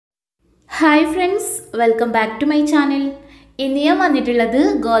Hi friends, welcome back to my channel. ഇന്ന് ഞാൻ വന്നിട്ടുള്ളത്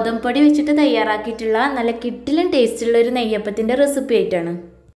ഗോതമ്പ് പൊടി വെച്ചിട്ട് തയ്യാറാക്കിയിട്ടുള്ള നല്ല കിടിലൻ ടേസ്റ്റുള്ള ഒരു നെയ്യപ്പത്തിൻ്റെ റെസിപ്പി ആയിട്ടാണ്.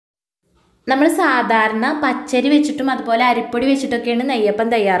 നമ്മൾ സാധാരണ പച്ചരി വെച്ചിട്ടും അതുപോലെ അരിപ്പൊടി വെച്ചിട്ടൊക്കെയാണ് നെയ്യപ്പം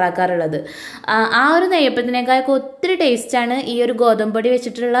തയ്യാറാക്കാറുള്ളത്. ആ ഒരു നെയ്യപ്പത്തിനേക്കാളൊക്കെ ഒത്തിരി ടേസ്റ്റാണ് ഈ ഒരു ഗോതമ്പ് പൊടി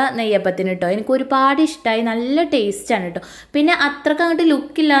വെച്ചിട്ടുള്ള നെയ്യപ്പത്തിന് കേട്ടോ. എനിക്ക് ഒരുപാട് ഇഷ്ടമായി, നല്ല ടേസ്റ്റാണ് കേട്ടോ. പിന്നെ അത്രക്ക് അങ്ങോട്ട്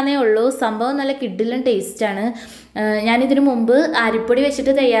ലുക്കില്ലാന്നേ ഉള്ളൂ, സംഭവം നല്ല കിടിലൻ ടേസ്റ്റാണ്. ഞാനിതിനു മുമ്പ് അരിപ്പൊടി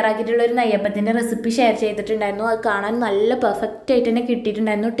വെച്ചിട്ട് തയ്യാറാക്കിയിട്ടുള്ള ഒരു നെയ്യപ്പത്തിൻ്റെ റെസിപ്പി ഷെയർ ചെയ്തിട്ടുണ്ടായിരുന്നു. അത് കാണാൻ നല്ല പെർഫെക്റ്റ് ആയിട്ട് തന്നെ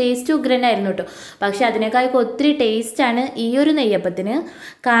കിട്ടിയിട്ടുണ്ടായിരുന്നു. ടേസ്റ്റ് ഉഗ്രനായിരുന്നു കേട്ടോ. പക്ഷേ അതിനേക്കാളൊക്കെ ഒത്തിരി ടേസ്റ്റാണ് ഈ ഒരു നെയ്യപ്പത്തിന്.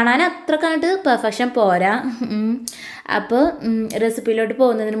 കാണാൻ അത്രക്കങ്ങോട്ട് പെർഫെക്ഷൻ പോരാ. അപ്പോൾ റെസിപ്പിയിലോട്ട്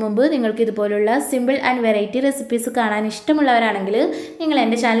പോകുന്നതിന് മുമ്പ് നിങ്ങൾക്ക് ഇതുപോലുള്ള സിമ്പിൾ ആൻഡ് വെറൈറ്റി റെസിപ്പീസ് കാണാൻ ഇഷ്ടമുള്ളവരാണെങ്കിൽ നിങ്ങൾ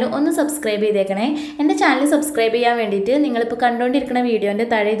എൻ്റെ ചാനൽ ഒന്ന് സബ്സ്ക്രൈബ് ചെയ്തേക്കണേ. എൻ്റെ ചാനൽ സബ്സ്ക്രൈബ് ചെയ്യാൻ വേണ്ടിയിട്ട് നിങ്ങളിപ്പോൾ കണ്ടുകൊണ്ടിരിക്കുന്ന വീഡിയോൻ്റെ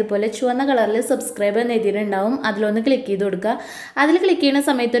താഴെ ഇതുപോലെ ചുവന്ന കളറിൽ സബ്സ്ക്രൈബ് എന്ന് എഴുതിയിട്ടുണ്ടാവും. അതിലൊന്ന് ക്ലിക്ക് ചെയ്ത് കൊടുക്കുക. അതിൽ ക്ലിക്ക് ചെയ്യുന്ന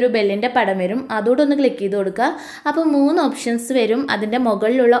സമയത്ത് ഒരു ബെല്ലിൻ്റെ പടം വരും, അതോടെ ഒന്ന് ക്ലിക്ക് ചെയ്ത് കൊടുക്കുക. അപ്പോൾ 3 ഓപ്ഷൻസ് വരും. അതിൻ്റെ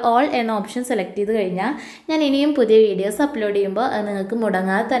മുകളിലുള്ള ഓൾ എന്ന ഓപ്ഷൻ സെലക്ട് ചെയ്ത് കഴിഞ്ഞാൽ ഞാൻ ഇനിയും പുതിയ വീഡിയോസ് അപ്ലോഡ് ചെയ്യുമ്പോൾ അത് നിങ്ങൾക്ക്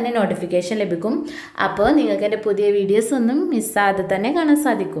മുടങ്ങാതെ തന്നെ നോട്ടിഫിക്കേഷൻ ലഭിക്കും. അപ്പോൾ നിങ്ങൾക്ക് എൻ്റെ പുതിയ വീഡിയോസ് ഒന്നും മിസ്സാതെ തന്നെ കാണാൻ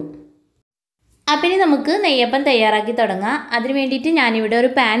സാധിക്കും. അപ്പം ഇനി നമുക്ക് നെയ്യപ്പം തയ്യാറാക്കി തുടങ്ങാം. അതിന് വേണ്ടിയിട്ട് ഞാനിവിടെ ഒരു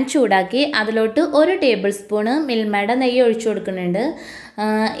പാൻ ചൂടാക്കി അതിലോട്ട് 1 ടേബിൾ സ്പൂണ് മിൽമയുടെ നെയ്യ് ഒഴിച്ചു കൊടുക്കുന്നുണ്ട്.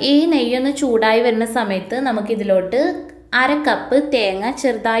 ഈ നെയ്യൊന്ന് ചൂടായി വരുന്ന സമയത്ത് നമുക്കിതിലോട്ട് 1/2 കപ്പ് തേങ്ങ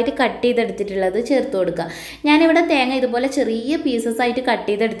ചെറുതായിട്ട് കട്ട് ചെയ്തെടുത്തിട്ടുള്ളത് ചേർത്ത് കൊടുക്കുക. ഞാനിവിടെ തേങ്ങ ഇതുപോലെ ചെറിയ പീസസ് ആയിട്ട് കട്ട്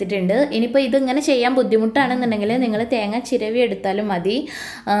ചെയ്തെടുത്തിട്ടുണ്ട്. ഇനിയിപ്പോൾ ഇതിങ്ങനെ ചെയ്യാൻ ബുദ്ധിമുട്ടാണെന്നുണ്ടെങ്കിൽ നിങ്ങൾ തേങ്ങ ചിരവി എടുത്താലും മതി.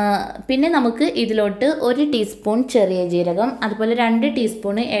 പിന്നെ നമുക്ക് ഇതിലോട്ട് 1 ടീസ്പൂൺ ചെറിയ ജീരകം, അതുപോലെ 2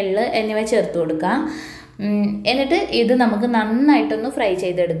 ടീസ്പൂൺ എള്ള് എന്നിവ ചേർത്ത് കൊടുക്കുക. എന്നിട്ട് ഇത് നമുക്ക് നന്നായിട്ടൊന്ന് ഫ്രൈ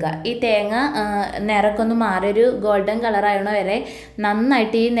ചെയ്തെടുക്കുക. ഈ തേങ്ങ നിറക്കൊന്ന് മാറിയൊരു ഗോൾഡൻ കളറായണ വരെ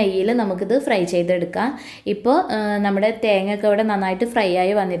നന്നായിട്ട് ഈ നെയ്യിൽ നമുക്കിത് ഫ്രൈ ചെയ്തെടുക്കാം. ഇപ്പോൾ നമ്മുടെ തേങ്ങയൊക്കെ ഇവിടെ നന്നായിട്ട് ഫ്രൈ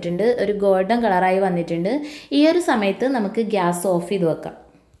ആയി വന്നിട്ടുണ്ട്, ഒരു ഗോൾഡൻ കളറായി വന്നിട്ടുണ്ട്. ഈ ഒരു സമയത്ത് നമുക്ക് ഗ്യാസ് ഓഫ് ചെയ്ത് വെക്കാം.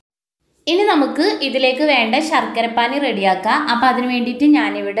 ഇനി നമുക്ക് ഇതിലേക്ക് വേണ്ട ശർക്കരപ്പാനി റെഡിയാക്കാം. അപ്പോൾ അതിന് വേണ്ടിയിട്ട്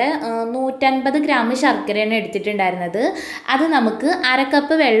ഞാനിവിടെ 150 ഗ്രാം ശർക്കരയാണ് എടുത്തിട്ടുണ്ടായിരുന്നത്. അത് നമുക്ക് 1/2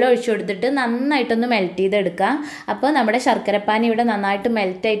 കപ്പ് വെള്ളം ഒഴിച്ചു കൊടുത്തിട്ട് നന്നായിട്ടൊന്ന് മെൽറ്റ് ചെയ്തെടുക്കാം. അപ്പോൾ നമ്മുടെ ശർക്കരപ്പാനി ഇവിടെ നന്നായിട്ട്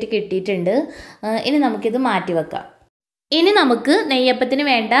മെൽറ്റായിട്ട് കിട്ടിയിട്ടുണ്ട്. ഇനി നമുക്കിത് മാറ്റി വെക്കാം. ഇനി നമുക്ക് നെയ്യപ്പത്തിന്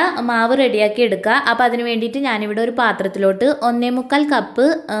വേണ്ട മാവ് റെഡിയാക്കി എടുക്കുക. അപ്പോൾ അതിന് വേണ്ടിയിട്ട് ഞാനിവിടെ ഒരു പാത്രത്തിലോട്ട് 1.25 കപ്പ്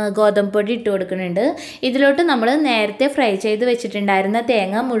ഗോതമ്പ് പൊടി ഇട്ട് കൊടുക്കുന്നുണ്ട്. ഇതിലോട്ട് നമ്മൾ നേരത്തെ ഫ്രൈ ചെയ്ത് വെച്ചിട്ടുണ്ടായിരുന്ന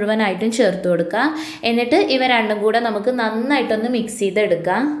തേങ്ങ മുഴുവനായിട്ടും ചേർത്ത് കൊടുക്കുക. എന്നിട്ട് ഇവ രണ്ടും കൂടെ നമുക്ക് നന്നായിട്ടൊന്ന് മിക്സ്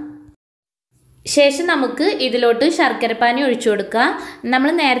ചെയ്തെടുക്കാം. ശേഷം നമുക്ക് ഇതിലോട്ട് ശർക്കരപ്പാനി ഒഴിച്ചു കൊടുക്കുക. നമ്മൾ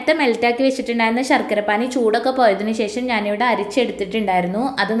നേരത്തെ മെൽറ്റാക്കി വെച്ചിട്ടുണ്ടായിരുന്ന ശർക്കരപ്പാനി ചൂടൊക്കെ പോയതിന് ശേഷം ഞാനിവിടെ അരിച്ചെടുത്തിട്ടുണ്ടായിരുന്നു.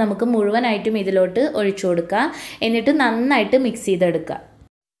 അത് നമുക്ക് മുഴുവനായിട്ടും ഇതിലോട്ട് ഒഴിച്ചു കൊടുക്കുക. എന്നിട്ട് നന്നായിട്ട് മിക്സ് ചെയ്തെടുക്കുക.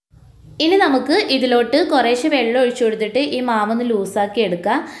 ഇനി നമുക്ക് ഇതിലോട്ട് കുറേശ്ശെ വെള്ളം ഒഴിച്ചു കൊടുത്തിട്ട് ഈ മാവൊന്ന് ലൂസാക്കി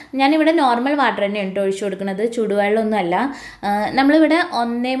എടുക്കുക. ഞാനിവിടെ നോർമൽ വാട്ടർ തന്നെയാണ് ഒഴിച്ചു കൊടുക്കുന്നത്, ചൂടുവെള്ളമൊന്നുമല്ല. നമ്മളിവിടെ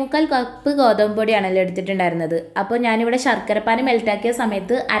 1.25 കപ്പ് ഗോതമ്പ് പൊടിയാണല്ലോ എടുത്തിട്ടുണ്ടായിരുന്നത്. അപ്പോൾ ഞാനിവിടെ ശർക്കരപ്പാനി മെൽറ്റാക്കിയ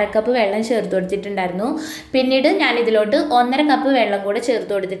സമയത്ത് 1/2 കപ്പ് വെള്ളം ചേർത്ത് കൊടുത്തിട്ടുണ്ടായിരുന്നു. പിന്നീട് ഞാൻ ഇതിലോട്ട് 1.5 കപ്പ് വെള്ളം കൂടെ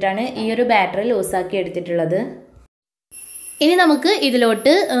ചേർത്ത് കൊടുത്തിട്ടാണ് ഈ ഒരു ബാറ്റർ ലൂസാക്കി എടുത്തിട്ടുള്ളത്. ഇനി നമുക്ക്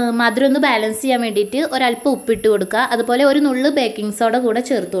ഇതിലോട്ട് മധുരം ഒന്ന് ബാലൻസ് ചെയ്യാൻ വേണ്ടിയിട്ട് ഒരല്പം ഉപ്പിട്ട് കൊടുക്കുക. അതുപോലെ ഒരു നുള്ളു ബേക്കിംഗ് സോഡ കൂടെ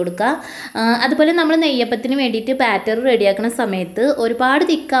ചേർത്ത് കൊടുക്കുക. അതുപോലെ നമ്മൾ നെയ്യപ്പത്തിന് വേണ്ടിയിട്ട് ബാറ്റർ റെഡിയാക്കുന്ന സമയത്ത് ഒരുപാട്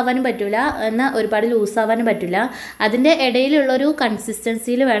തിക്കാവാനും പറ്റില്ല, എന്നാൽ ഒരുപാട് ലൂസാവാനും പറ്റില്ല. അതിൻ്റെ ഇടയിലുള്ളൊരു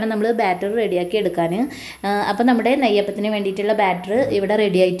കൺസിസ്റ്റൻസിയിൽ വേണം നമ്മൾ ബാറ്റർ റെഡിയാക്കി എടുക്കാൻ. അപ്പോൾ നമ്മുടെ നെയ്യപ്പത്തിന് വേണ്ടിയിട്ടുള്ള ബാറ്റർ ഇവിടെ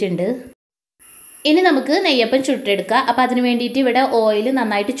റെഡി ആയിട്ടുണ്ട്. ഇനി നമുക്ക് നെയ്യപ്പം ചുട്ടെടുക്കുക. അപ്പോൾ അതിന് വേണ്ടിയിട്ട് ഇവിടെ ഓയിൽ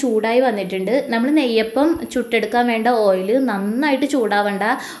നന്നായിട്ട് ചൂടായി വന്നിട്ടുണ്ട്. നമ്മൾ നെയ്യപ്പം ചുട്ടെടുക്കാൻ വേണ്ട ഓയിൽ നന്നായിട്ട് ചൂടാവേണ്ട,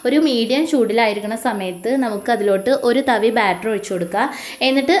 ഒരു മീഡിയം ചൂടിലായിരിക്കുന്ന സമയത്ത് നമുക്ക് അതിലോട്ട് ഒരു തവി ബാറ്റർ ഒഴിച്ചു കൊടുക്കുക.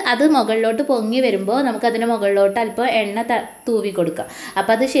 എന്നിട്ട് അത് മുകളിലോട്ട് പൊങ്ങി വരുമ്പോൾ നമുക്കതിന് മുകളിലോട്ട് അല്പം എണ്ണ തൂവി കൊടുക്കുക.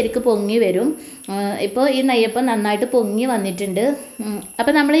 അപ്പോൾ അത് ശരിക്കും പൊങ്ങി വരും. ഇപ്പോൾ ഈ നെയ്യപ്പം നന്നായിട്ട് പൊങ്ങി വന്നിട്ടുണ്ട്.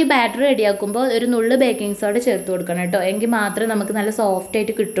 അപ്പോൾ നമ്മൾ ഈ ബാറ്റർ റെഡിയാക്കുമ്പോൾ ഒരു നുള്ളു ബേക്കിംഗ് സോഡ ചേർത്ത് കൊടുക്കണം കേട്ടോ. എങ്കിൽ മാത്രമേ നമുക്ക് നല്ല സോഫ്റ്റ്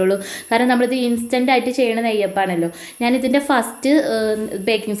ആയിട്ട് കിട്ടുള്ളൂ. കാരണം നമ്മളിത് ഇൻസ്റ്റൻ്റായിട്ട് ചെയ്യണ നെയ്യപ്പാണല്ലോ. ഞാനിതിൻ്റെ ഫസ്റ്റ്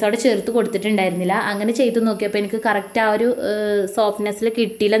ബേക്കിംഗ് സോഡ ചേർത്ത് കൊടുത്തിട്ടുണ്ടായിരുന്നില്ല. അങ്ങനെ ചെയ്ത് നോക്കിയപ്പോൾ എനിക്ക് കറക്റ്റ് ആ ഒരു സോഫ്റ്റ്നെസ്സിൽ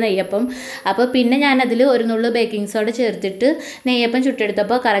കിട്ടിയില്ല നെയ്യപ്പം. അപ്പോൾ പിന്നെ ഞാനതിൽ ഒരു നുള്ളു ബേക്കിംഗ് സോഡ ചേർത്തിട്ട് നെയ്യപ്പം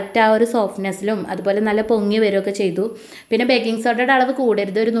ചുട്ടെടുത്തപ്പോൾ കറക്റ്റ് ആ ഒരു സോഫ്റ്റ്നെസ്സിലും അതുപോലെ നല്ല പൊങ്ങി വരികയൊക്കെ ചെയ്തു. പിന്നെ ബേക്കിംഗ് സോഡയുടെ അളവ്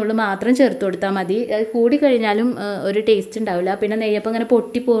കൂടരുത്, ഒരു നുള്ളു മാത്രം ചേർത്ത് കൊടുത്താൽ മതി. കൂടി കഴിഞ്ഞാലും ഒരു ടേസ്റ്റ് ഉണ്ടാവില്ല. പിന്നെ നെയ്യപ്പം ഇങ്ങനെ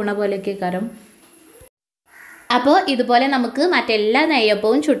പൊട്ടി പോകുന്ന പോലെയൊക്കെ കാരണം. അപ്പോൾ ഇതുപോലെ നമുക്ക് മറ്റെല്ലാ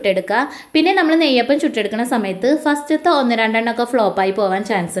നെയ്യപ്പവും ചുട്ടെടുക്കുക. പിന്നെ നമ്മൾ നെയ്യപ്പം ചുട്ടെടുക്കുന്ന സമയത്ത് ഫസ്റ്റത്തെ 1-2 എണ്ണമൊക്കെ ഫ്ലോപ്പായി പോകാൻ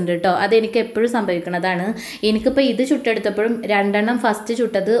ചാൻസ് ഉണ്ട് കേട്ടോ. അതെനിക്ക് എപ്പോഴും സംഭവിക്കുന്നതാണ്. എനിക്കിപ്പോൾ ഇത് ചുട്ടെടുത്തപ്പോഴും 2 എണ്ണം ഫസ്റ്റ്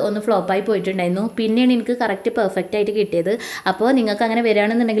ചുട്ടത് ഒന്ന് ഫ്ലോപ്പായി പോയിട്ടുണ്ടായിരുന്നു. പിന്നെയാണ് എനിക്ക് കറക്റ്റ് പെർഫെക്റ്റ് ആയിട്ട് കിട്ടിയത്. അപ്പോൾ നിങ്ങൾക്ക് അങ്ങനെ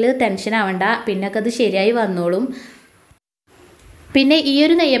വരികയാണെന്നുണ്ടെങ്കിൽ ടെൻഷൻ ആവണ്ട, പിന്നൊക്കെ അത് ശരിയായി വന്നോളും. പിന്നെ ഈ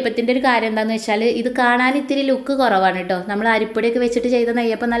ഒരു നെയ്യപ്പത്തിൻ്റെ ഒരു കാര്യം എന്താണെന്ന് വെച്ചാൽ ഇത് കാണാൻ ഇത്തിരി ലുക്ക് കുറവാണ് കേട്ടോ. നമ്മൾ അരിപ്പൊടിയൊക്കെ വെച്ചിട്ട് ചെയ്ത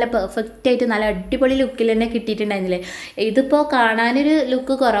നെയ്യപ്പം നല്ല പെർഫെക്റ്റ് ആയിട്ട് നല്ല അടിപൊളി ലുക്കിൽ തന്നെ കിട്ടിയിട്ടുണ്ടായിരുന്നില്ലേ. ഇതിപ്പോൾ കാണാനൊരു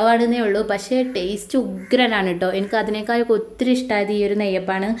ലുക്ക് കുറവാണെന്നേ ഉള്ളൂ, പക്ഷേ ടേസ്റ്റ് ഉഗ്രനാണ് കേട്ടോ. എനിക്ക് അതിനേക്കാളൊക്കെ ഒത്തിരി ഇഷ്ടമായത് ഈ ഒരു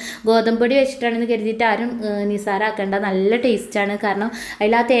നെയ്യപ്പാണ്. ഗോതമ്പൊടി വെച്ചിട്ടാണെന്ന് കരുതിയിട്ട് ആരും നിസാരാക്കേണ്ട, നല്ല ടേസ്റ്റാണ്. കാരണം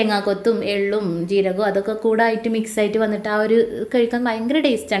അതിൽ ആ തേങ്ങാക്കൊത്തും എള്ളും ജീരകവും അതൊക്കെ കൂടെ ആയിട്ട് മിക്സ് ആയിട്ട് വന്നിട്ട് ആ ഒരു കഴിക്കാൻ ഭയങ്കര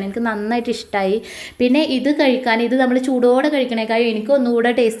ടേസ്റ്റാണ്. എനിക്ക് നന്നായിട്ട് ഇഷ്ടമായി. പിന്നെ ഇത് കഴിക്കാൻ ഇത് നമ്മൾ ചൂടോടെ കഴിക്കണേക്കാൾ എനിക്ക് ഒന്നുകൂടെ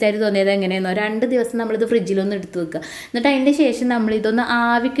ടേസ്റ്റ് ആയിട്ട് തോന്നിയത് എങ്ങനെയെന്നോ, 2 ദിവസം നമ്മളിത് ഫ്രിഡ്ജിലൊന്ന് എടുത്ത് വെക്കുക. എന്നിട്ട് അതിൻ്റെ ശേഷം നമ്മളിതൊന്ന്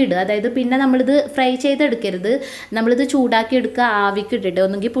ആവിക്കിടുക. അതായത് പിന്നെ നമ്മളിത് ഫ്രൈ ചെയ്തെടുക്കരുത്, നമ്മളിത് ചൂടാക്കി എടുക്കുക. ആവിക്കിട്ടിട്ട്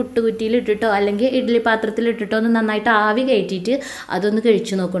ഒന്നുകിൽ പുട്ടുകുറ്റിയിലിട്ടിട്ടോ അല്ലെങ്കിൽ ഇഡ്ഡലി പാത്രത്തിലിട്ടിട്ടോ ഒന്ന് നന്നായിട്ട് ആവി കയറ്റിയിട്ട് അതൊന്ന്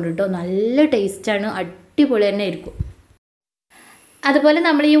കഴിച്ചു നോക്കണം കേട്ടോ. നല്ല ടേസ്റ്റാണ്, അടിപൊളി തന്നെ ആയിരിക്കും. അതുപോലെ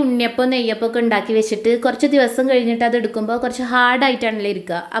നമ്മൾ ഈ ഉണ്ണിയപ്പം നെയ്യപ്പമൊക്കെ ഉണ്ടാക്കി വെച്ചിട്ട് കുറച്ച് ദിവസം കഴിഞ്ഞിട്ട് അത് എടുക്കുമ്പോൾ കുറച്ച് ഹാർഡായിട്ടാണല്ലോ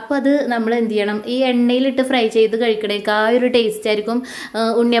ഇരിക്കുക. അപ്പോൾ അത് നമ്മൾ എന്ത് ചെയ്യണം, ഈ എണ്ണയിലിട്ട് ഫ്രൈ ചെയ്ത് കഴിക്കണേക്കാൾ ആ ഒരു ടേസ്റ്റ് ആയിരിക്കും.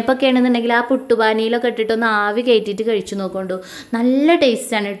 ഉണ്ണിയപ്പമൊക്കെ ആണെന്നുണ്ടെങ്കിൽ ആ പുട്ടുപാനിയിലൊക്കെ ഇട്ടിട്ടൊന്ന് ആവി കയറ്റിയിട്ട് കഴിച്ചു നോക്കൊണ്ടു, നല്ല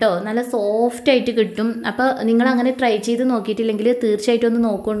ടേസ്റ്റാണ് കേട്ടോ, നല്ല സോഫ്റ്റായിട്ട് കിട്ടും. അപ്പോൾ നിങ്ങൾ അങ്ങനെ ട്രൈ ചെയ്ത് നോക്കിയിട്ടില്ലെങ്കിൽ തീർച്ചയായിട്ടും ഒന്ന്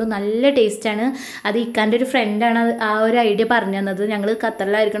നോക്കൊണ്ടു, നല്ല ടേസ്റ്റാണ്. അത് ഇക്കാൻ്റെ ഒരു ഫ്രണ്ടാണ് ആ ഒരു ഐഡിയ പറഞ്ഞു തന്നത്. ഞങ്ങൾ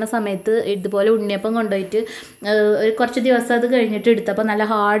ഖത്തറിലായിരിക്കുന്ന സമയത്ത് ഇതുപോലെ ഉണ്ണിയപ്പം കൊണ്ടുപോയിട്ട് കുറച്ച് ദിവസം അത് കഴിഞ്ഞിട്ട് എടുത്തപ്പോൾ നല്ല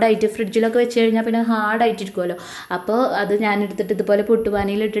ഹാർഡായിട്ട് ഫ്രിഡ്ജിലൊക്കെ വെച്ച് കഴിഞ്ഞാൽ പിന്നെ ഹാർഡായിട്ടിരിക്കുമല്ലോ. അപ്പോൾ അത് ഞാൻ എടുത്തിട്ട് ഇതുപോലെ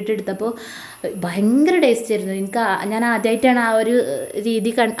പുട്ടുപാനിയിൽ ഇട്ടിട്ട് എടുത്തപ്പോൾ ഭയങ്കര ടേസ്റ്റ് ആയിരുന്നു. ഞാൻ ആദ്യമായിട്ടാണ് ആ ഒരു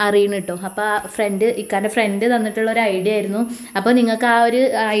രീതി അറിയുന്നത് കേട്ടോ. അപ്പോൾ ആ ഇക്കാൻ്റെ ഫ്രണ്ട് തന്നിട്ടുള്ള ഒരു ഐഡിയ ആയിരുന്നു. അപ്പോൾ നിങ്ങൾക്ക് ആ ഒരു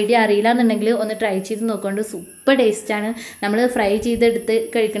ഐഡിയ അറിയില്ല എന്നുണ്ടെങ്കിൽ ഒന്ന് ട്രൈ ചെയ്ത് നോക്കൊണ്ട്, സൂപ്പർ ടേസ്റ്റാണ്. നമ്മൾ ഫ്രൈ ചെയ്തെടുത്ത്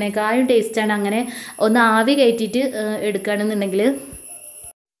കഴിക്കണേക്കാളും ടേസ്റ്റാണ് അങ്ങനെ ഒന്ന് ആവി കയറ്റിയിട്ട് എടുക്കുകയാണെന്നുണ്ടെങ്കിൽ.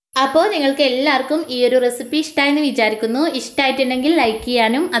 അപ്പോൾ നിങ്ങൾക്ക് എല്ലാവർക്കും ഈ ഒരു റെസിപ്പി ഇഷ്ടമായെന്ന് വിചാരിക്കുന്നു. ഇഷ്ടമായിട്ടുണ്ടെങ്കിൽ ലൈക്ക്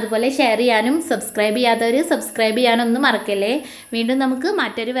ചെയ്യാനും അതുപോലെ ഷെയർ ചെയ്യാനും, സബ്സ്ക്രൈബ് ചെയ്യാത്തവർ സബ്സ്ക്രൈബ് ചെയ്യാനൊന്നും മറക്കല്ലേ. വീണ്ടും നമുക്ക്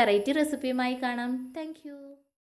മറ്റൊരു വെറൈറ്റി റെസിപ്പിയുമായി കാണാം. താങ്ക്